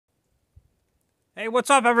Hey, what's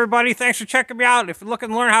up, everybody? Thanks for checking me out. If you're looking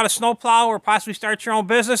to learn how to snowplow or possibly start your own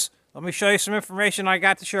business, let me show you some information I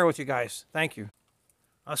got to share with you guys. Thank you.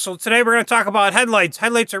 So today we're going to talk about headlights.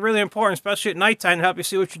 Headlights are really important, especially at nighttime, to help you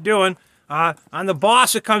see what you're doing. On the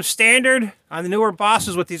Boss, it comes standard on the newer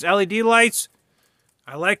Bosses with these LED lights.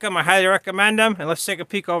 I like them. I highly recommend them. And let's take a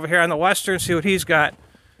peek over here on the Western, see what he's got.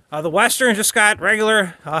 The Western just got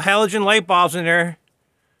regular halogen light bulbs in there.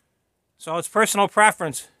 So it's personal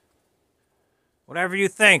preference. Whatever you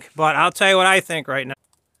think, but I'll tell you what I think right now.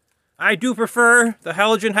 I do prefer the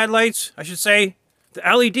halogen headlights. I should say the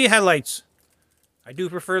LED headlights. I do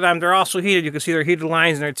prefer them. They're also heated. You can see they're heated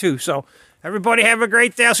lines in there too. So everybody have a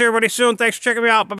great day. I'll see everybody soon. Thanks for checking me out. Bye.